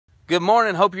Good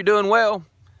morning, hope you're doing well.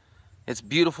 It's a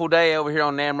beautiful day over here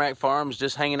on Namrack Farms,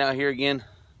 just hanging out here again.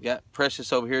 Got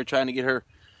Precious over here trying to get her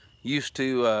used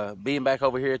to being back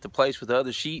over here at the place with the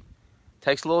other sheep.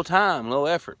 Takes a little time, a little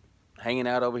effort. Hanging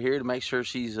out over here to make sure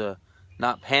she's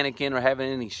not panicking or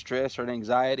having any stress or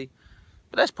anxiety.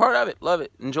 But that's part of it, love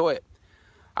it, enjoy it.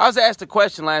 I was asked a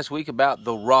question last week about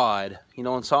the rod. You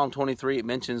know, in Psalm 23 it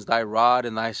mentions thy rod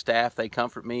and thy staff, they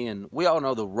comfort me. And we all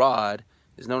know the rod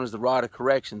is known as the rod of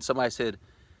correction. Somebody said,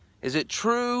 is it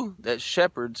true that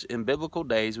shepherds in biblical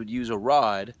days would use a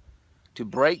rod to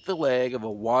break the leg of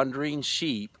a wandering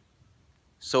sheep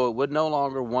so it would no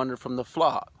longer wander from the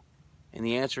flock? And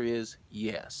the answer is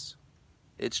yes,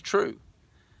 it's true.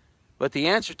 But the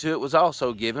answer to it was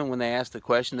also given when they asked the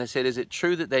question. They said, is it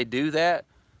true that they do that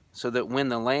so that when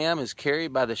the lamb is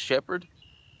carried by the shepherd,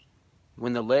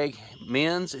 when the leg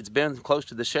mends, it's been close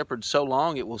to the shepherd so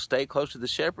long it will stay close to the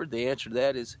shepherd? The answer to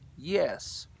that is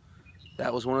yes.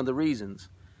 That was one of the reasons.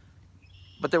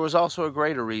 But there was also a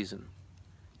greater reason.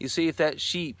 You see, if that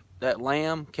sheep, that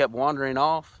lamb, kept wandering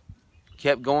off,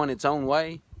 kept going its own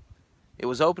way, it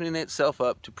was opening itself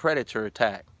up to predator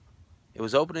attack. It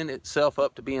was opening itself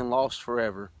up to being lost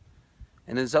forever.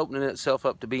 And it's opening itself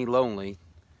up to being lonely.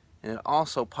 And it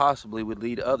also possibly would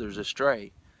lead others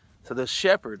astray. So the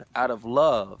shepherd, out of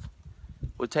love,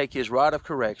 would take his rod of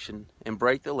correction and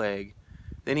break the leg.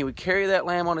 Then he would carry that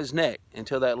lamb on his neck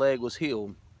until that leg was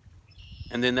healed.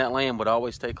 And then that lamb would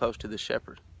always stay close to the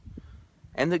shepherd.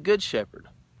 And the good shepherd,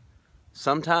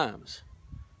 sometimes,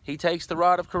 he takes the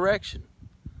rod of correction.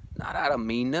 Not out of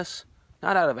meanness,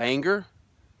 not out of anger.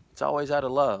 It's always out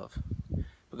of love.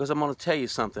 Because I'm going to tell you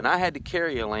something. I had to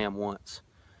carry a lamb once.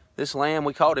 This lamb,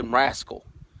 we called him Rascal.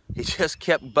 He just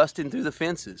kept busting through the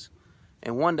fences.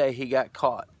 And one day he got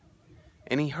caught.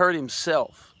 And he hurt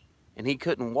himself. And he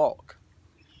couldn't walk.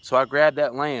 So I grabbed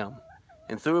that lamb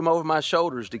and threw him over my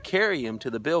shoulders to carry him to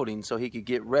the building so he could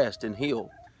get rest and heal.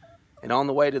 And on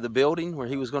the way to the building where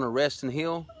he was going to rest and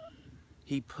heal,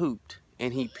 he pooped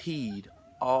and he peed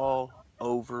all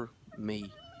over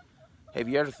me. Have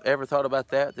you ever thought about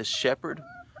that? The shepherd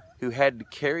who had to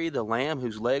carry the lamb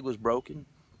whose leg was broken,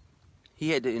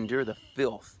 he had to endure the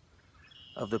filth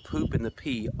of the poop and the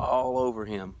pee all over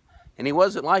him. And he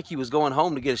wasn't like he was going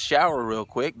home to get a shower real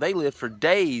quick. They lived for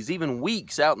days, even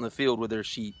weeks out in the field with their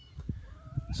sheep.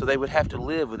 So they would have to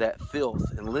live with that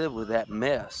filth and live with that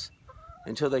mess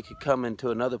until they could come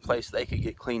into another place they could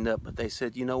get cleaned up. But they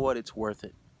said, you know what? It's worth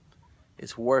it.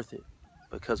 It's worth it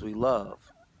because we love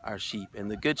our sheep. And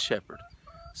the good shepherd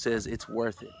says it's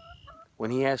worth it.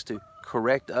 When he has to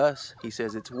correct us, he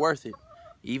says it's worth it,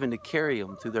 even to carry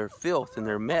them through their filth and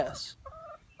their mess,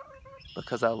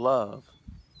 because I love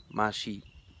my sheep.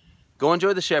 Go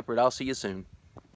enjoy the shepherd. I'll see you soon.